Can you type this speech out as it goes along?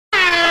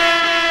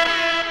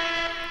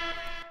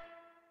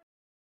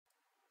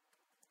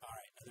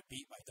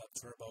beat by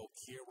Dubturbo.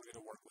 Here we're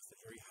going to work with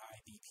a very high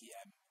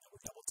BPM, and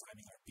we're double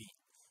timing our beat.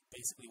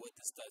 Basically what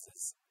this does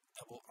is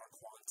double our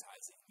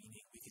quantizing,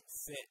 meaning we can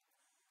fit,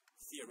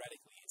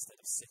 theoretically, instead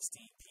of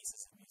 16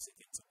 pieces of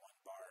music into one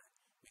bar,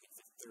 we can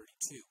fit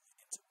 32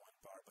 into one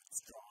bar, but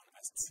it's drawn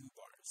as 2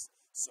 bars.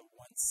 So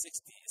 160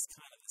 is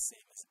kind of the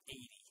same as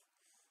 80,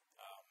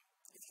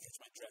 if you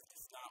catch my drift.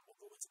 If not, we'll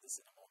go into this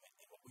in a moment.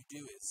 And what we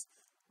do is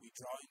we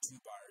draw in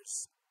 2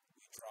 bars,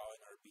 we draw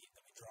in our beat,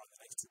 then we draw in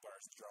the next 2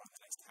 bars, and draw in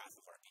the next half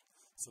of our beat.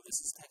 So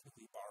this is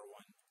technically bar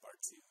 1, bar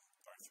 2,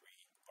 bar 3,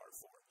 bar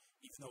 4,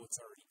 even though it's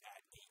already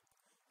at 8.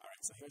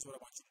 Alright, so here's what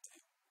I want you to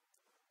do.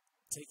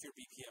 Take your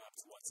BPM up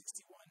to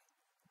 161,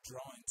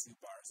 draw in 2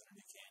 bars on a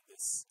new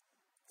canvas,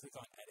 click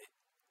on Edit,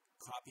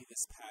 copy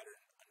this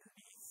pattern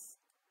underneath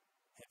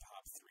Hip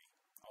Hop 3.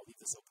 I'll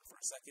leave this open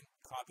for a second.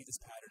 Copy this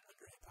pattern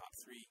under Hip Hop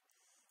 3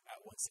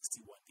 at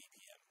 161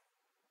 BPM.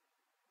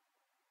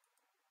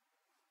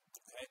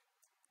 Okay,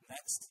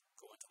 next,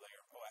 go into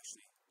layer,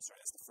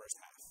 that's the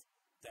first half.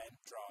 Then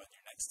draw in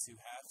your next 2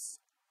 halves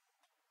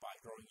by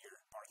growing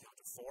your bar count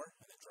to 4,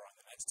 and then drawing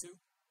the next 2.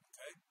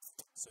 Okay,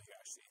 so here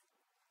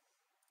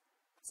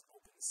let's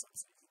open this up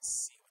so you can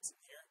see what's in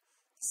here.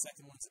 The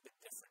second one's a bit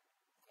different.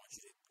 I want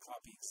you to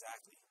copy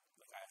exactly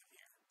like I have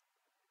here.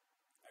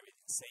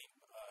 Everything same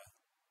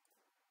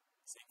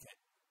kit.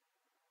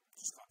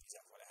 Just copy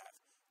exactly what I have.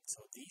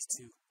 So these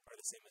 2 are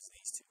the same as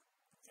these 2.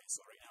 Okay,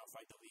 so right now if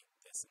I delete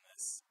this and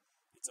this,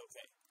 it's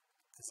okay,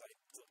 because I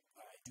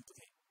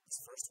duplicate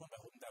this first one by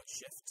holding down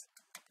Shift,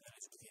 and then I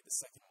duplicate the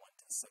second one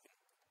to the second,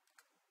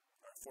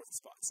 or fourth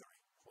spot,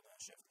 hold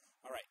down Shift.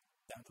 Alright,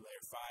 down to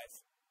layer 5.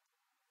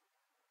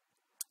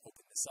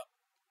 Open this up.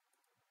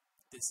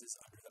 This is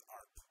under the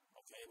ARP,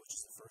 okay, which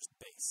is the first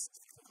bass.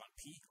 If you click on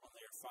P on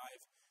layer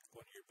 5, go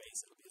into your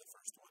bass, it'll be the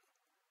first one.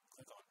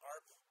 Click on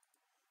ARP,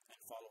 and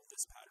follow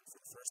this pattern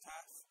for the first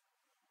half.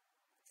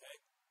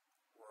 Okay,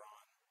 we're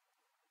on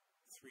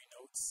 3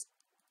 notes,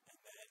 and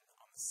then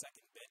on the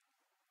second bit,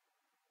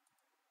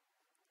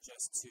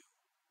 just to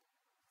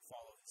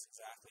follow this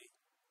exactly.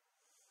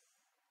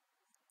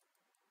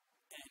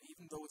 And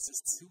even though it's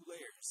just 2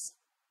 layers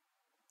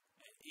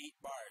and 8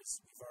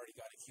 bars, we've already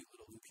got a cute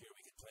little loop here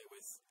we can play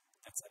with.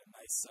 That's at a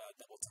nice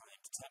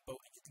double-timed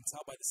tempo, and you can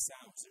tell by the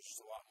sounds, there's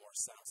just a lot more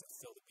sounds that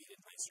fill the beat in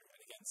nicer.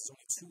 And again, it's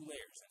only 2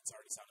 layers, and it's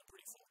already sounding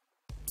pretty full.